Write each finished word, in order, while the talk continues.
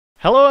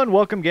Hello and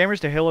welcome gamers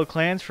to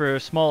HaloClans for a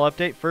small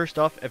update. First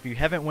off, if you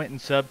haven't went and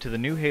subbed to the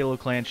new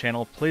HaloClan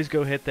channel, please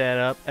go hit that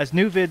up, as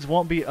new vids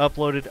won't be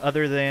uploaded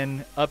other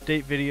than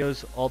update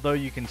videos, although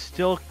you can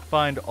still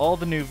find all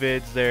the new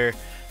vids there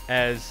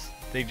as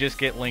they just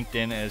get linked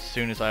in as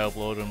soon as I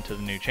upload them to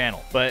the new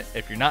channel. But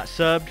if you're not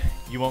subbed,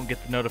 you won't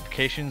get the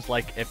notifications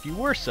like if you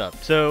were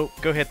subbed, so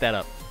go hit that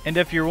up. And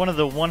if you're one of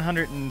the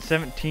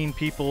 117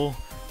 people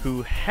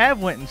who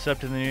have went and subbed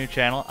to the new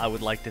channel, I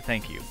would like to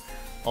thank you.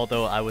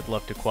 Although I would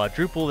love to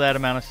quadruple that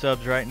amount of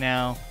subs right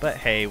now, but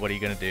hey, what are you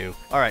gonna do?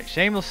 Alright,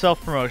 shameless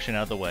self-promotion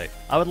out of the way.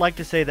 I would like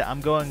to say that I'm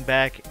going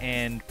back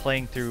and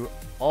playing through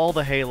all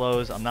the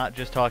Halos. I'm not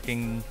just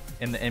talking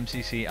in the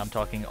MCC, I'm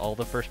talking all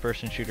the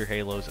first-person shooter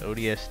Halos,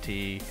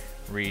 ODST,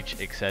 Reach,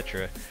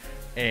 etc.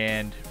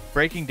 And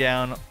breaking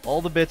down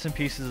all the bits and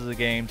pieces of the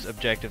games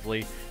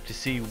objectively to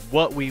see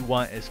what we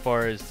want as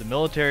far as the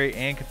military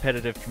and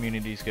competitive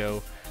communities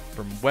go,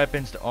 from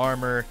weapons to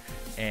armor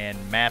and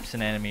maps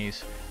and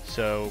enemies.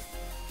 So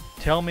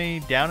tell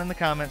me down in the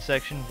comment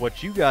section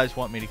what you guys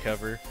want me to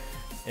cover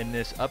in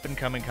this up and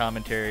coming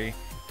commentary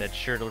that's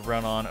sure to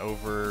run on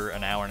over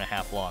an hour and a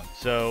half long.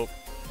 So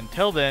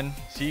until then,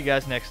 see you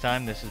guys next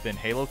time. This has been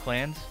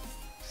HaloClans,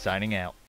 signing out.